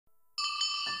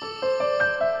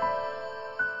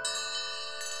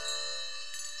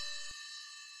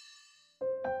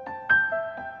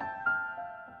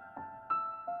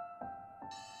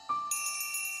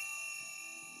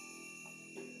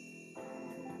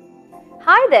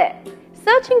Hi there!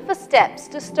 Searching for steps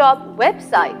to stop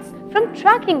websites from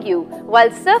tracking you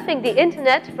while surfing the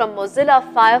internet from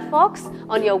Mozilla Firefox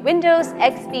on your Windows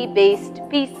XP-based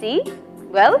PC?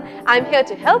 Well, I'm here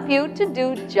to help you to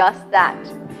do just that.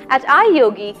 At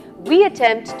iYogi, we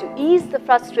attempt to ease the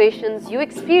frustrations you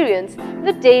experience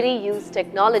with daily use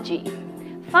technology.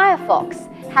 Firefox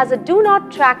has a Do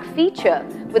Not Track feature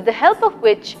with the help of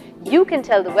which you can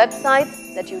tell the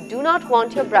websites that you do not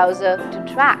want your browser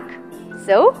to track.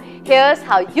 So, here's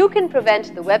how you can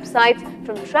prevent the websites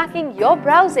from tracking your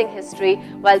browsing history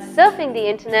while surfing the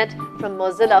internet from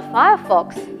Mozilla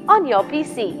Firefox on your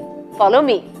PC. Follow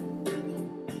me.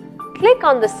 Click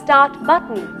on the Start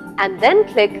button and then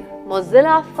click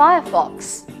Mozilla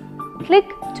Firefox. Click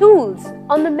Tools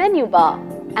on the menu bar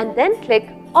and then click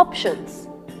Options.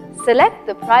 Select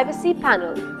the Privacy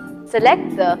panel.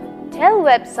 Select the Tell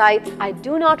websites I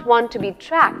do not want to be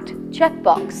tracked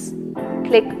checkbox.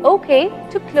 Click OK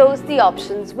to close the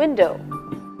Options window.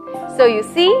 So you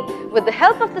see, with the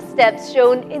help of the steps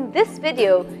shown in this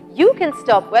video, you can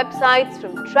stop websites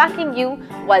from tracking you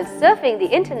while surfing the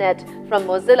internet from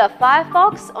Mozilla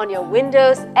Firefox on your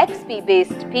Windows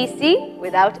XP-based PC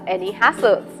without any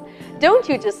hassles. Don't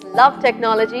you just love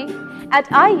technology? At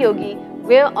iYogi,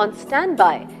 we're on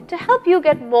standby to help you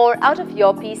get more out of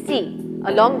your PC,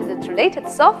 along with its related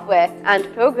software and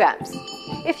programs.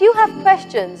 If you have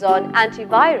questions on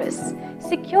antivirus,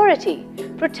 security,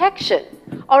 protection,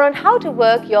 or on how to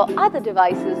work your other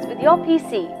devices with your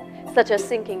PC, such as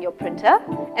syncing your printer,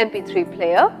 MP3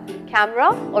 player, camera,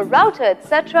 or router,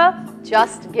 etc.,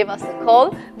 just give us a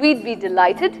call. We'd be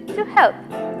delighted to help.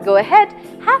 Go ahead,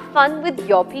 have fun with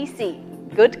your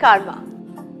PC. Good karma.